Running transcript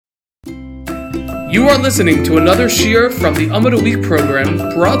You are listening to another shiur from the Amud a Week program,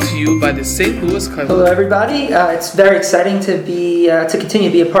 brought to you by the St. Louis Kollel. Hello, everybody. It's very exciting to continue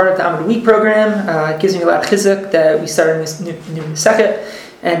to be a part of the Amud a Week program. It gives me a lot of chizuk that we started this new Masechet,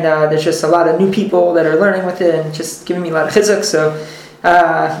 and there's just a lot of new people that are learning with it, and just giving me a lot of chizuk. So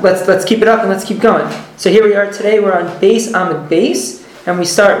let's keep it up and let's keep going. So here we are today. We're on Amud Beis, and we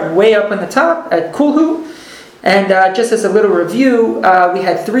start way up on the top at Kulhu. And just as a little review, we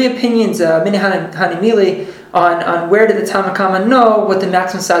had three opinions, Minyan Hanimili, on where did the Talmud Kama know what the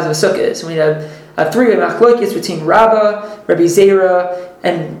maximum size of a sukkah is. We have three machlokes between Rabba, Rabbi Zera,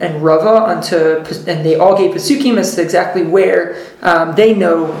 and Rava, and they all gave Pesukim as to exactly where they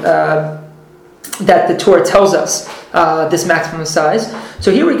know that the Torah tells us this maximum size.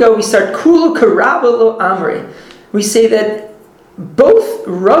 So here we go. We start Kulu Karabba Lo Amri. We say that both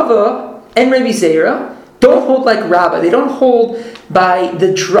Rava and Rabbi Zera don't hold like Rabbah. They don't hold by the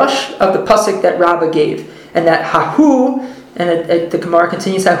drush of the pasuk that Rabbah gave, and that hahu, and the Gemara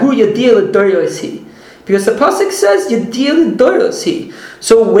continues, hahu yadil l'doros. Because the pasuk says yadil l'doros.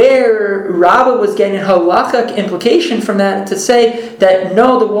 So where Rabbah was getting a halachic implication from that to say that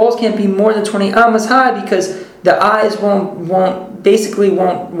no, the walls can't be more than 20 amas high because the eyes won't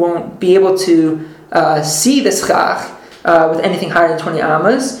be able to see the schach with anything higher than 20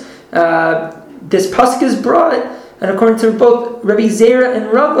 amas. This pasuk is brought, and according to both Rabbi Zera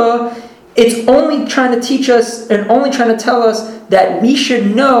and Rava, it's only trying to teach us and only trying to tell us that we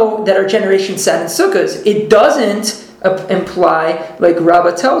should know that our generation sat in sukkahs. It doesn't imply, like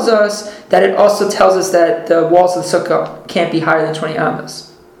Rava tells us, that it also tells us that the walls of the sukkah can't be higher than 20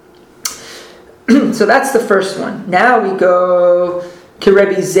 amas. So that's the first one. Now we go to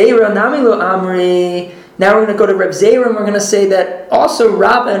Rabbi Zera, Namilo Amri. Now we're going to go to Reb Zera, and we're going to say that also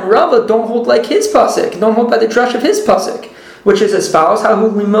Rabba and Rava don't hold like his pasuk, don't hold by the drush of his pasuk, which is as follows: Hahu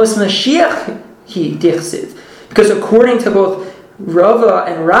limos Mashiach hi dichsiv. Because according to both Rava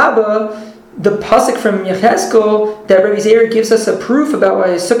and Rabba, the pasuk from Yechezkel that Rabbi Zera gives us a proof about why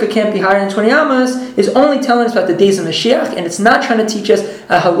a sukkah can't be higher than 20 amas is only telling us about the days of Mashiach, and it's not trying to teach us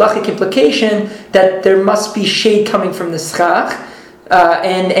a halachic implication that there must be shade coming from the schach.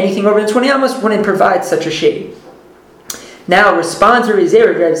 And anything over the 20 amas wouldn't provide such a shade. Now, responds Rabbi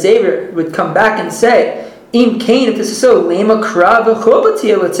Zera would come back and say, Im Kain, if this is so, Lema Krav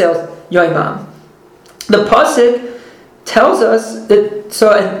Yoimam. The pasuk tells us that,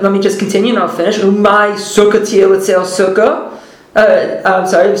 so, and let me just continue and I'll finish. Umay Sukkah Tiel Etzel Sukkah.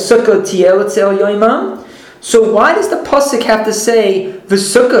 Sukkah Tiel Etzel Yoimam. So why does the pasuk have to say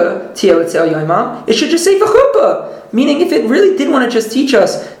V'sukkah Tiel Etzel Yoimam? It should just say V'chuppah. Meaning, if it really did want to just teach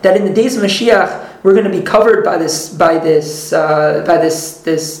us that in the days of Mashiach we're going to be covered by this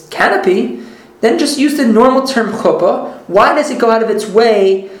canopy, then just use the normal term chuppah. Why does it go out of its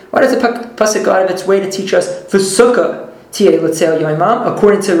way? Why does the pasuk go out of its way to teach us v'sukkah tiei l'tzel yoimam?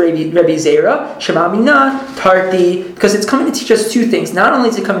 According to Rabbi Zera, shema mina tarti, because it's coming to teach us two things. Not only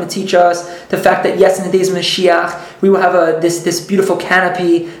is it coming to teach us the fact that yes, in the days of Mashiach we will have this beautiful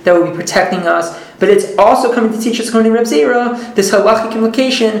canopy that will be protecting us, but it's also coming to teach us, according to Reb Zera, this halachic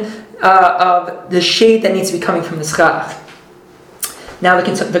implication of the shade that needs to be coming from the schach. Now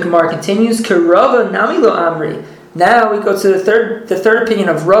the Gemara continues, Kerava namilo amri. Now we go to the third opinion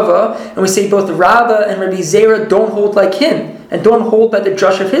of Rava, and we say both Rabba and Rabbi Zera don't hold like him, and don't hold by the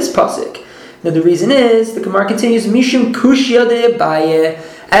drush of his pasuk. Now the reason is, the Gemara continues, Mishum kushya de Abaye,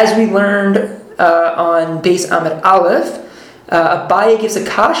 as we learned on Beis Amud Aleph, Abaye gives a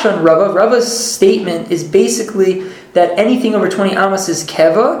kasha on Rava. Rava's statement is basically that anything over 20 amas is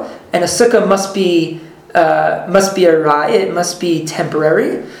keva, and a sukkah must be a raya, it must be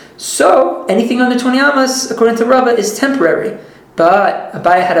temporary. So anything under 20 amas, according to Rava, is temporary. But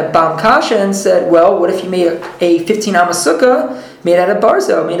Abaye had a bam kasha and said, well, what if you made a 15 amas sukkah made out of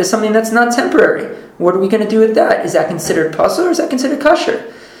barzo, made of something that's not temporary? What are we going to do with that? Is that considered pasul or is that considered kosher?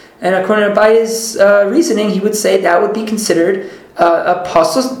 And according to Abaye's reasoning, he would say that would be considered a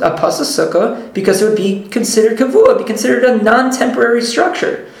pasul sukkah because it would be considered kavua, it would be considered a non-temporary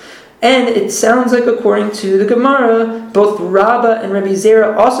structure. And it sounds like, according to the Gemara, both Rabba and Rabbi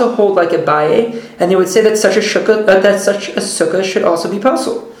Zera also hold like Abaye, and they would say that such a sukkah should also be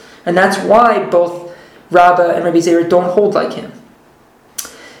pasul. And that's why both Rabba and Rabbi Zera don't hold like him.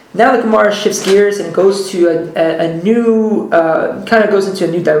 Now the Gemara shifts gears and goes to a new, goes into a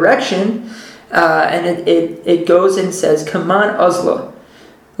new direction, and it goes and says, Kaman Uzla.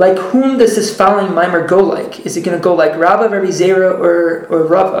 Like whom does this following mimer go like? Is it going to go like Rabba, Rabbi Zera, or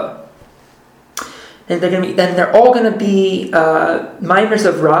Rava? And they're all going to be mimers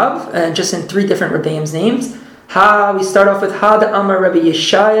of Rav, and just in three different Rebbeim's names. We start off with Ha the Amar Rabbi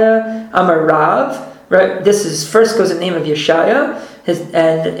Yeshaya Amar Rav. Right, this is first goes the name of Yeshaya,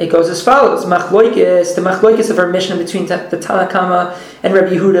 and it goes as follows: Machloikis, the Machloikis of our Mishnah between the Tanna Kama and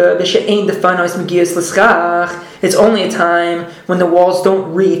Rabbi Yehuda. B'she'ein defanos megias l'schach. It's only a time when the walls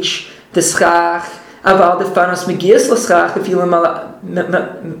don't reach the schach. Aval defanos megias l'schach if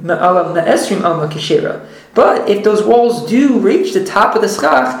ma'esrim alma keshera. But if those walls do reach the top of the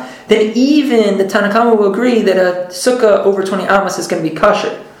schach, then even the Tanna Kama will agree that a sukkah over 20 amas is going to be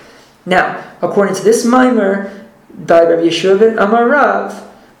kosher. Now, according to this mimer by Rabbi Yeshua Amar Rav,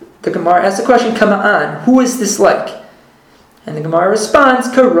 the Gemara asks the question, Kama'an, who is this like? And the Gemara responds,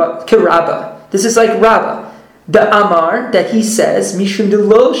 Karabba. This is like Rabba. The Amar, that he says, Mishum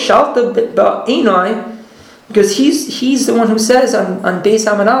Delo Shalta Ba'enoi, because he's the one who says on Beis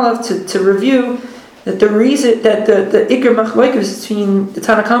Amud Aleph to review that the reason that the Iker Machlokes between the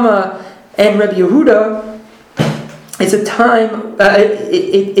Tanna Kama and Rabbi Yehuda, it's a time.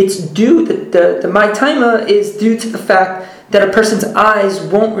 It's due. The my taima is due to the fact that a person's eyes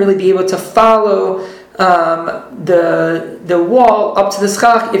won't really be able to follow the wall up to the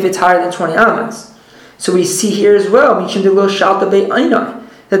schach if it's higher than 20 amas. So we see here as well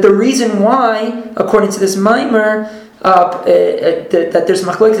that the reason why, according to this mimer, that there's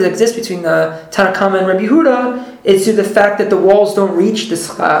machlokes that exist between the Tanna Kama and Rabbi Yehuda is due to the fact that the walls don't reach the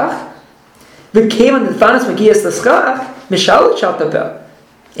schach. And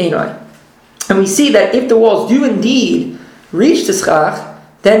we see that if the walls do indeed reach the schach,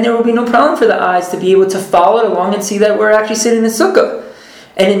 then there will be no problem for the eyes to be able to follow it along and see that we're actually sitting in the sukkah.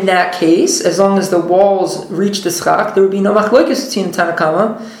 And in that case, as long as the walls reach the schach, there would be no machlokes between the Tanna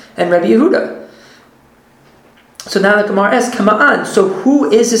Kama and Rabbi Yehuda. So now the Gemara asks, Kama'an, so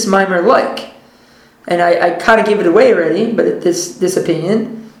who is this mimer like? And I kind of gave it away already, but this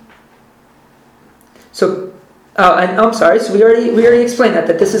opinion. So, and I'm sorry. So we already explained that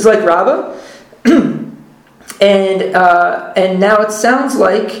this is like Rabbah, and now it sounds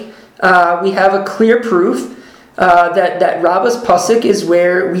like we have a clear proof that Rabbah's pasuk is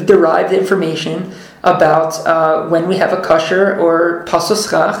where we derive the information about when we have a kasher or pasul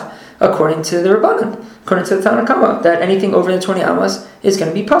schach according to the Rabbanan, according to the Tanna Kama, that anything over the 20 amas is going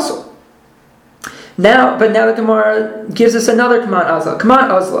to be pasul. Now the Gemara gives us another Kaman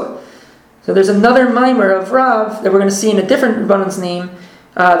Azla. So there's another mimer of Rav that we're going to see in a different Rabbanan's name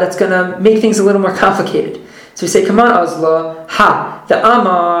that's going to make things a little more complicated. So we say, Kaman Azla, the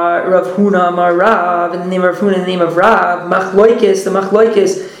Amar, Rav Huna Amar Rav, in the name of Rav Huna, in the name of Rav, the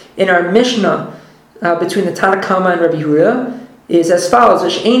Machloikis in our Mishnah between the Tanna Kama and Rabbi Yehuda is as follows,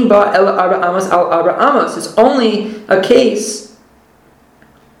 V'she'ein ba ela arba amas al arba amas. It's only a case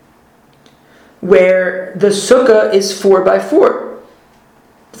where the sukkah is 4x4.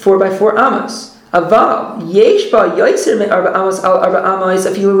 4x4 amas. Aval yesh ba yoser me arba amas al arba amas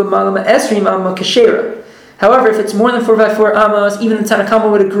afilu l'mala ma'esrim amma kashera. However, if it's more than 4x4 amas, even the Tanna Kama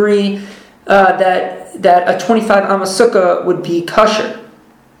would agree that a 25 amas sukkah would be kosher.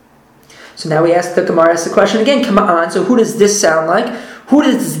 So now the Gemara asks the question again. Kama'an. So who does this sound like? Who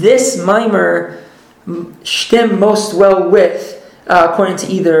does this mimer stem most well with, according to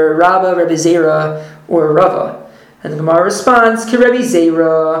either Rabba, Rabbi Zera, or Rava? And the Gemara responds, Ki Rabbi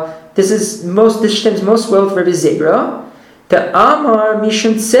Zera. This stems most well with Rabbi Zera. The Amar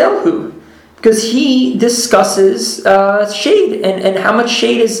Mishum Tselhu, because he discusses shade and how much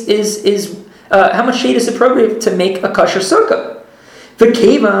shade is appropriate to make a kosher sukkah.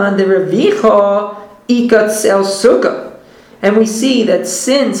 V'kevan the Ravicha ikat sel sukkah, and we see that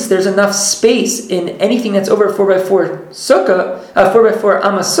since there's enough space in anything that's over 4x4 sukkah, 4x4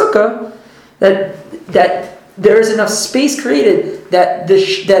 amma sukkah, that there is enough space created that the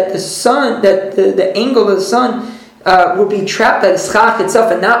sun, that the angle of the sun will be trapped by the schach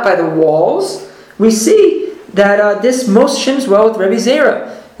itself and not by the walls. We see that this most shims well with Rabbi Zera.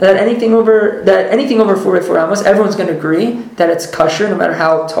 That anything over 4x4 amos, everyone's going to agree that it's kosher, no matter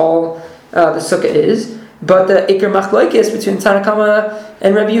how tall the sukkah is. But the Iker Machlokes between Tanna Kama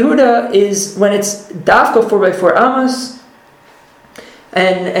and Rabbi Yehuda is when it's dafka 4x4 amos.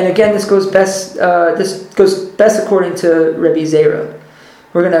 And again, this goes best according to Rabbi Zera.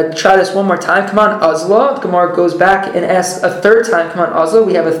 We're going to try this one more time. Come on, Azla. The Gemara goes back and asks a third time. Come on, Azla.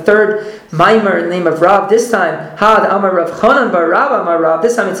 We have a third mimer in the name of Rav. This time, the Amar Rav Chanan bar Rabba Amar Rav.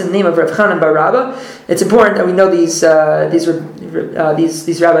 This time, it's in the name of Rav Chanan bar Rabba. It's important that we know these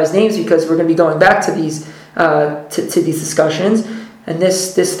rabbis' names because we're going to be going back to these these discussions. And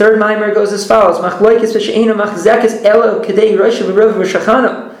this third mimer goes as follows: Machloikis v'she'enu machzekes elo kedei rosh v'rov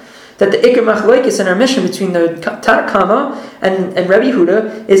v'shachana. That the Iker Machlokes in our mission between the Tanna Kama and Rabbi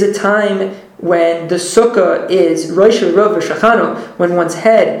Yehuda is a time when the sukkah is Rosh Rov V'Shachano, when one's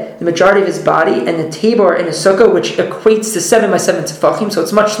head, the majority of his body, and the table are in a sukkah, which equates to 7 by 7 tefachim, so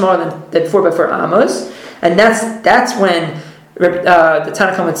it's much smaller than 4 by 4 amos, and that's when the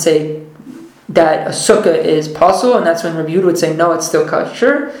Tanakh would say that a sukkah is possible, and that's when Rabbi Yehuda would say no, it's still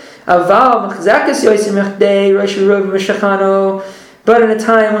kosher. But in a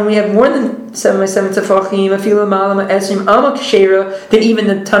time when we have more than 7 by 7 tefachim, then even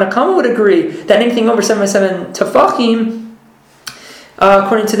the Tanakh would agree that anything over 7 by 7 tefachim,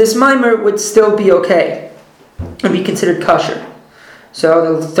 according to this mimer, would still be okay and be considered kosher.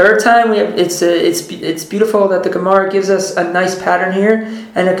 So the third time it's beautiful that the Gemara gives us a nice pattern here,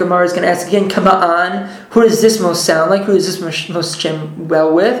 and the Gemara is going to ask again, Kama'an, who does this most sound like? Who does this most jam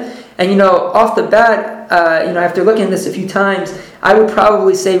well with? And off the bat, after looking at this a few times, I would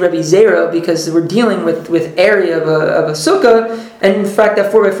probably say Rabbi Zera, because we're dealing with area of a sukkah, and in fact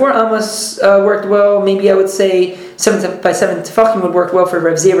that 4 by 4 amos worked well. Maybe I would say 7 by 7 tefachim would work well for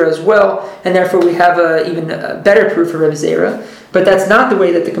Rabbi Zera as well, and therefore we have even a better proof for Rabbi Zera. But that's not the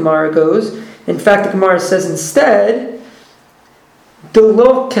way that the Gemara goes. In fact, the Gemara says instead,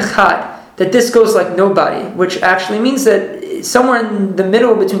 Delo kechad, that this goes like nobody, which actually means that somewhere in the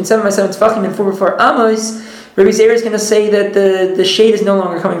middle between 7 by 7 tefachim and 4 by 4 amos, Rabbi Zera is going to say that the shade is no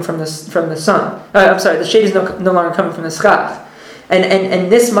longer coming from the sun. The shade is no longer coming from the schach.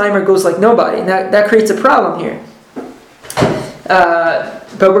 And this mimer goes like nobody, and that creates a problem here. But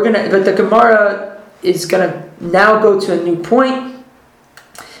the Gemara is going to now go to a new point,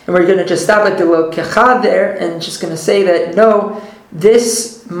 and we're going to just stop at the lo kechad there, and just going to say that no,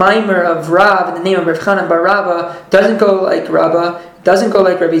 this mimer of Rav in the name of Rav Chanan bar Rabba doesn't go like Rabba, doesn't go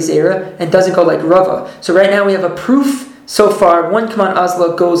like Rabbi Zera, and doesn't go like Rava. So right now we have a proof so far. One Kaman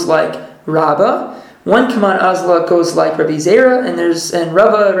Azla goes like Rabba, one Kaman Azla goes like Rabbi Zera, and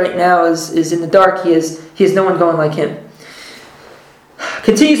Rava right now is in the dark. He has no one going like him.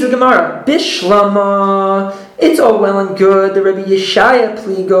 Continues the Gemara. Bishlama, it's all well and good. The Rabbi Yeshaya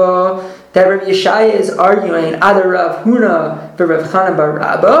pligo, that Rabbi Yeshaya is arguing Adar Rav Huna v'Rav Chanan bar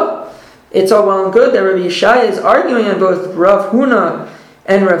Rabba. It's all well and good that Rabbi Yeshaya is arguing on both Rav Huna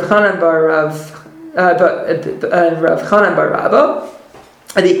and Rav Chanan bar Rabba.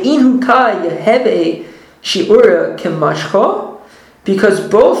 The Inhu Kai Yeheve Shiura Kemashcho, because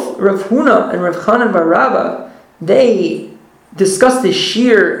both Rav Huna and Rav Chanan bar Rabba, they discuss the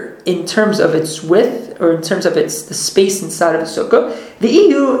shear in terms of its width, or in terms of the space inside of the sukkah. The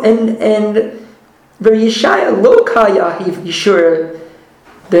EU and Rabbi Yeshaya lo kaya yishur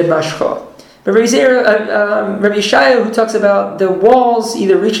b'mashcha. But Rabbi Yeshaya, who talks about the walls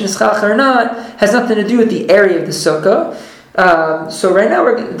either reaching the schach or not, has nothing to do with the area of the sukkah. So right now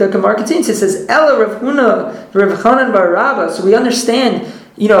the Gemara continues. It says Ela Rav Huna Rav Chanan bar Rabba. So we understand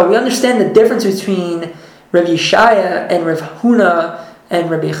the difference between Rabbi Yeshaya and Rav Huna and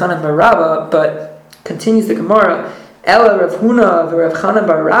Rabbi Chanan bar Rabba, but continues the Gemara, Ela Rav Huna v'Rav Chanan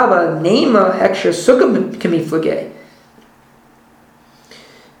bar Rabba nema heksher sukkah k'miflagei.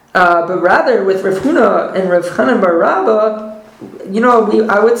 But rather with Rav Huna and Rav Chanan bar Rabba,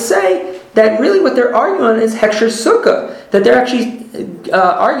 I would say that really what they're arguing on is heksher sukkah. That they're actually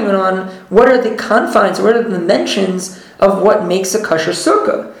arguing on what are the confines, what are the dimensions of what makes a kosher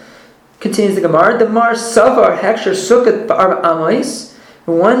sukkah. Continues the Gemara, the Mar Savar Heksher Sukkah Ba'arba Amos.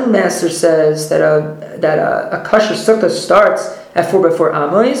 One master says that a kosher sukkah starts at 4 by 4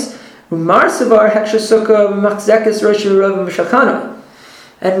 amos. Mar Savar Heksher Sukkah Machzekes Rosh Rav Meshachana.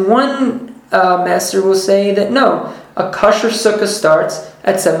 And one master will say that no, a kosher sukkah starts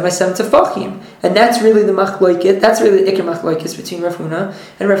at 7 by 7 tefachim, and that's really the machloikit. That's really the ikar machloikis between Rav Huna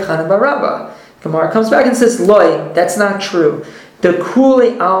and Rav Chanan bar Rabba. Gemara comes back and says, "Loi, that's not true. The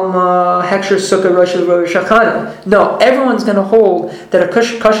Kuli Alma Heksher Sukkah Rosh Hashanah. No, everyone's going to hold that a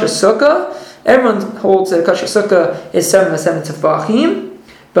kosher sukkah. Everyone holds that a kosher sukkah is 7 by 7 tefachim.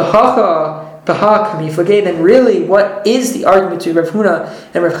 B'hacha k'miflagei. Then really, what is the argument between Rav Huna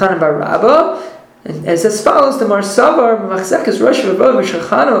and Rav Chanan bar Rabba? And as follows: the Mar Savar Machzekes Rosh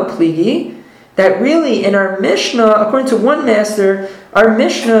Hashanah pligi. That really, in our Mishnah, according to one master, our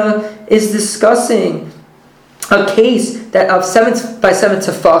Mishnah is discussing a case that of 7 by 7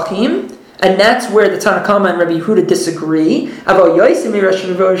 tefachim, and that's where the Tanakama and Rabbi Yehuda disagree.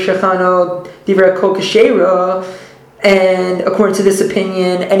 And according to this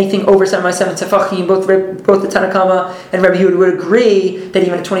opinion, anything over 7 by 7 tefachim, both the Tanakama and Rabbi Yehuda would agree that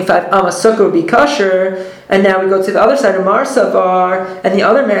even a 25 amma sukkah would be kosher. And now we go to the other side of Mar Savar, and the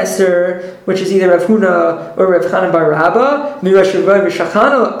other master, which is either Rav Huna or Rav Chanan bar Rabba, Mirash Rav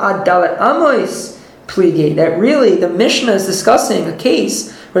Shachano ad dalet amos. That really the Mishnah is discussing a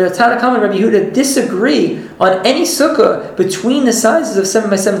case where the Tanakh and Rabbi Yehuda disagree on any sukkah between the sizes of 7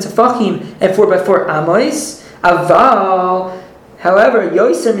 by 7 tefachim and 4 by 4 amos. Aval, however,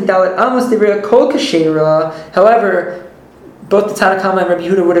 Yoser Midalet Amos Devira Kol Kashera. However, both the Tanakh and Rabbi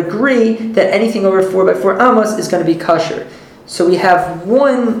Yehuda would agree that anything over 4 by 4 amos is going to be kosher. So we have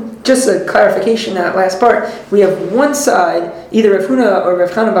just a clarification that last part, we have one side, either Rav Huna or Rav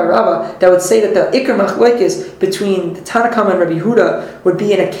Chanan bar Rabba, that would say that the Ikar Machlekes between the Tanakh and Rabbi Yehuda would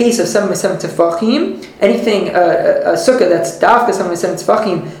be in a case of 7 by 7 tefachim. Anything, a sukkah that's dafka 7 by 7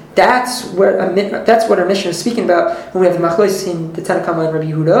 tefachim, that's what our mission is speaking about when we have the Machlekes in the Tanakh and Rabbi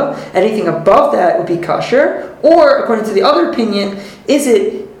Yehuda. Anything above that would be kosher. Or, according to the other opinion, is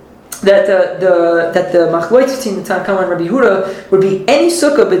it that the machlokes between the Tanakh and Rabbi Yehuda would be any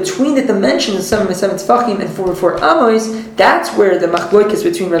sukkah between the dimensions of 7 by 7 tefachim and 4 by 4 amos. That's where the machlokes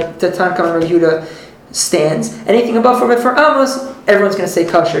between the Tanakh and Rabbi Yehuda stands. Anything above 4 by 4 amos, everyone's going to say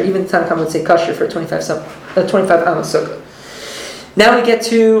kosher. Even the Tanakh would say kosher for a 25 amos sukkah. Now we get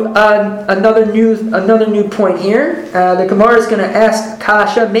to another new point here. The Gemara is going to ask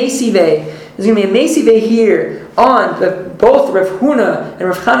kasha meisive. There's going to be a meisive here on both Rav Huna and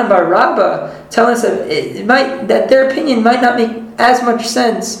Rav Chanan bar Rabba, telling us that their opinion might not make as much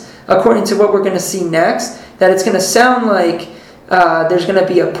sense according to what we're going to see next. That it's going to sound like there's going to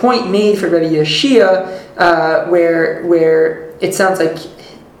be a point made for Rabbi Yeshia where it sounds like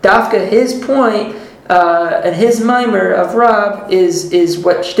Dafka, his point and his mimer of Rab is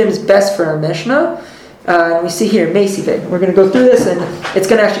what stems best for our Mishnah. And we see here Meisive. We're going to go through this, and it's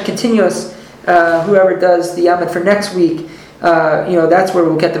going to actually continue us. Whoever does the Amud for next week, that's where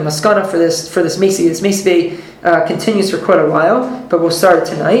we'll get the maskana for this Meisive. This Meisive continues for quite a while, but we'll start it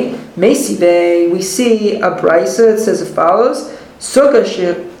tonight. Meisive, we see a brisa. It says as follows: Sukkah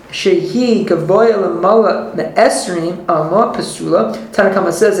shehi gavoya lemala me'esrim ama pasula.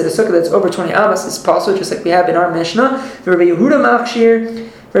 Tanakama says that a sukkah that's over 20 amas is possible, just like we have in our Mishnah. Rabbi Yehuda machshir.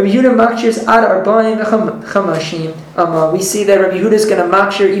 Rabbi Yehuda makshir's ad arba'im v'chamashim. We see that Rabbi Yehuda is going to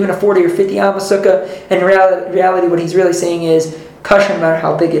makshir even a 40 or 50 amma sukkah, and in reality what he's really saying is kosher no matter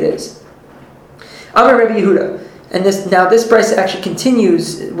how big it is. Amar Rabbi Yehuda, and this price actually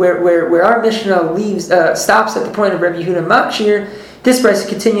continues where our Mishnah stops at the point of Rabbi Yehuda makshir. This price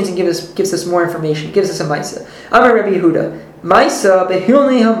continues and gives us more information, gives us a maisa. Amar Rabbi Yehuda, maisa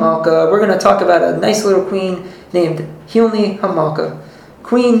behilni hamalka. We're going to talk about a nice little queen named Hilni Hamalka.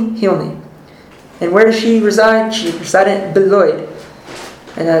 Queen Hilni. And where does she reside? She resided in Beloid.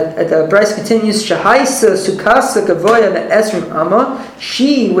 And the Bryce continues, Shahaisa Sukasa Gavoya Esrim Amma.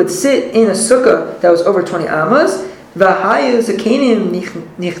 She would sit in a sukkah that was over 20 amas. Vahayu Zakanim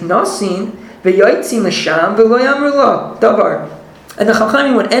Nichnasin Vayaitzim Lasham Veloyamrullah Dabar. And the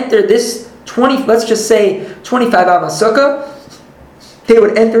Chachamim would enter this 20, let's just say 25 amma sukkah. They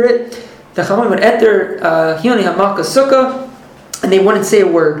would enter it. The Chachamim would enter Hilni Hamalka sukkah, and they wouldn't say a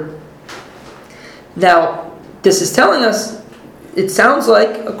word. Now, this is telling us, it sounds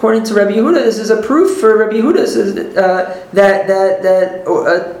like, according to Rabbi Yehuda, this is a proof for Rabbi Yehuda that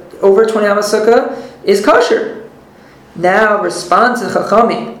over 20 amma sukkah is kosher. Now, responds to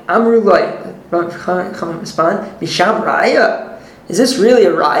Chachamim. Amru Lai. Chachamim respond, Misham Raya. Is this really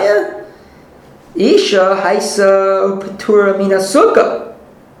a Raya? Isha Haisa Patura Mina Sukkah.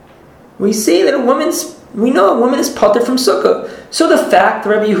 We see that we know a woman is patur from sukkah. So the fact,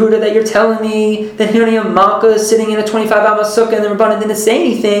 Rabbi Yehuda, that you're telling me that Hirni Malka is sitting in a 25 amma sukkah and the Rabbanan didn't say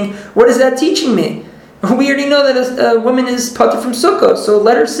anything, what is that teaching me? We already know that a woman is patur from sukkah, so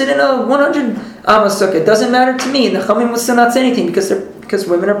let her sit in a 100 amma sukkah. It doesn't matter to me. And the Chamim will still not say anything because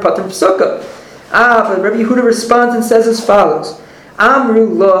women are patur from sukkah. But Rabbi Yehuda responds and says as follows: Amar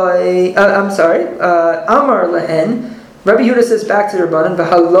lehen. Rabbi Yehuda says back to the Rabbanan,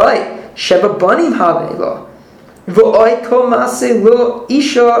 v'haloi Sheba banim havela, v'oy kol maseh lo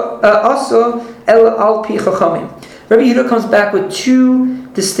isha aso el al pi chachamim. Rabbi Yehuda comes back with two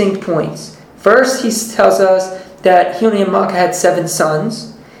distinct points. First, he tells us that Hilni and Malka had 7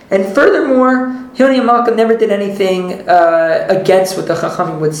 sons, and furthermore, Hilni and Malka never did anything against what the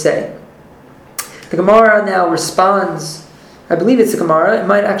chachamim would say. The Gemara now responds. I believe it's the Gemara. It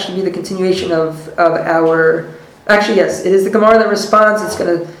might actually be the continuation of our. Actually, yes, it is the Gemara that responds. It's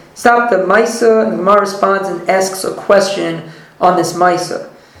going to stop the Maisa, and the Gemara responds and asks a question on this Maisa.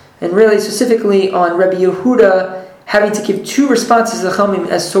 And really specifically on Rabbi Yehuda having to give 2 responses to the Chachamim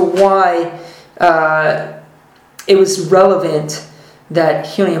as to why it was relevant that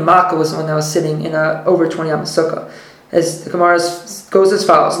Hilni Hamalka was the one that was sitting in a over 20 amma sukkah. As the Gemara goes as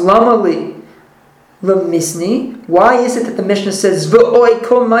follows: Lama li misni. Why is it that the Mishnah says V'oy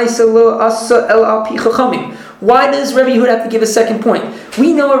kol Maisa lo asa el al pi chachamim? Why does Rabbi Yehuda have to give a second point?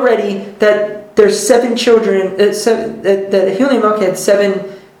 We know already that there's 7 children, that Hilni Malka had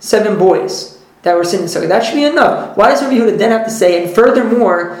seven boys that were sitting in the sukkah. That should be enough. Why does Rabbi Yehuda then have to say, and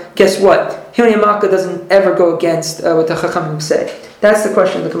furthermore, guess what? Hilni Malka doesn't ever go against what the Chachamim say. That's the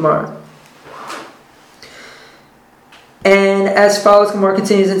question of the Gemara. And as follows, Gemara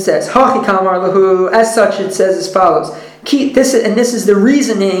continues and says, Hachi kamar lahu, as such it says as follows. This is the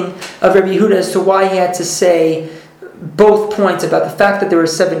reasoning of Rabbi Yehuda as to why he had to say both points about the fact that there were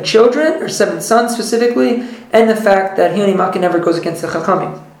 7 children, or 7 sons specifically, and the fact that Hilni Malka never goes against the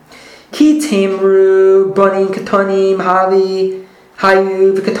Chachamim. Ki temru bani katanim havi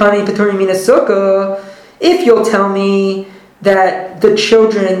hayu v'katanim paturim min sukkah. If you'll tell me that the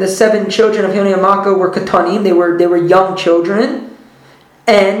 7 children of Hilni Malka were katanim, they were young children,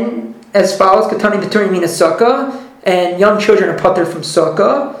 and as follows, katanim paturim min sukkah, and young children are patur from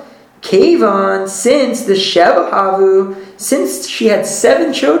sukkah. Kevan, since the Sheva Havu, since she had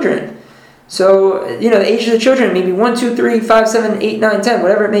 7 children, so the age of the children, maybe 1, 2, 3, 5, 7, 8, 9, 10,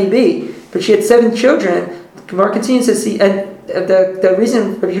 whatever it may be, but she had 7 children. Gemara continues to see, and the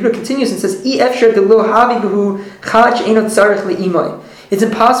reason Rabbi Yehuda continues and says, it's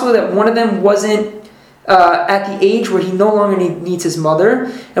impossible that one of them wasn't at the age where he no longer needs his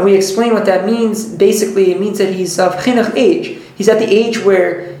mother, and we explain what that means. Basically, it means that he's of chinuch age. He's at the age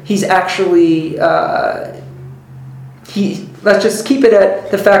where he's actually, let's just keep it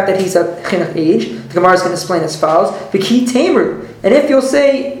at the fact that he's of chinuch age. The Gemara is going to explain as follows. V'ki teimru. And if you'll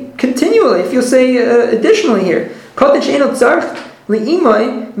say continually, if you'll say additionally here, Kotach enot tzarch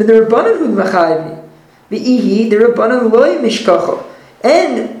li'imai m'derabbanan hu m'chayvi v'ihi derabbanan loy mishkacho.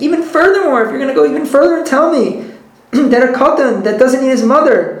 And even furthermore, if you're going to go even further and tell me that a katan that doesn't need his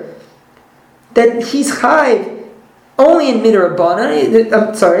mother, that he's chayv only in midrabanan,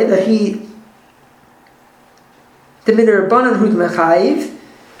 I'm sorry, that the midrabanan hu m'chayv,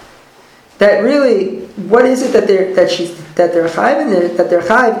 that really, what is it that they're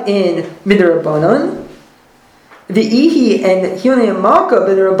chayv in midrabanan? V'ihi and Hilni Malka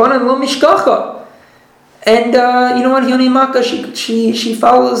midrabanan lo mishkacha. And you know what, Hilni Malka, she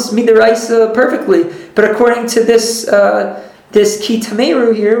follows midaraisa perfectly. But according to this Ki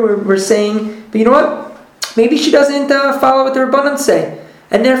Tameru here, we're saying, but you know what? Maybe she doesn't follow what the Rabbanan say,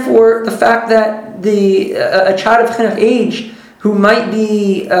 and therefore the fact that a child of chinuch age who might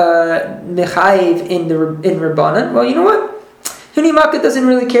be mechayiv in Rabbanan, well, you know what? Hilni Malka doesn't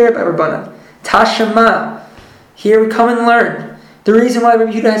really care about Rabbanan. Tashama. Here we come and learn the reason why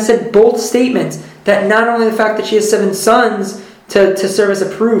Rabbi Yehuda has said both statements. That not only the fact that she has 7 sons to serve as a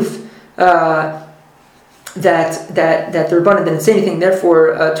proof that the Rabbanan didn't say anything,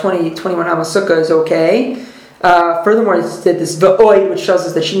 therefore 21 Amos Sukkah is okay. Furthermore, it said this v'oid, which tells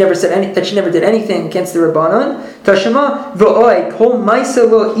us that she never did anything against the Rabbanan. Tashema v'oid kol ma'isa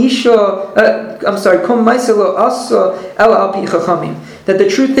lo isha. Kol ma'isa lo asa el al pi chachamim. That the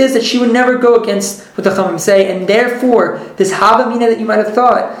truth is that she would never go against what the Chachamim say, and therefore this havamina that you might have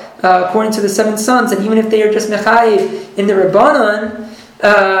thought, according to the 7 sons, and even if they are just mechayiv in the Rabbanan,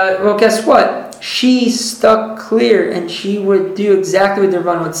 well, guess what? She stuck clear, and she would do exactly what the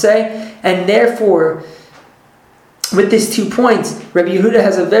Rabbanan would say, and therefore, with these 2 points, Rabbi Yehuda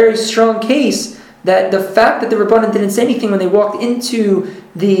has a very strong case that the fact that the Rabbanan didn't say anything when they walked into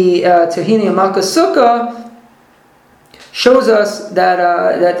the Hilni Malka Sukkah shows us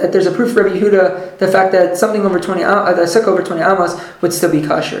that there's a proof for Rabbi Yehuda, the fact that something over 20, the sukkah over 20 amas would still be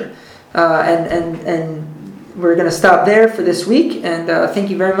kosher. And we're going to stop there for this week, and thank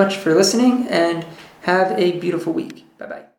you very much for listening, and have a beautiful week. Bye-bye.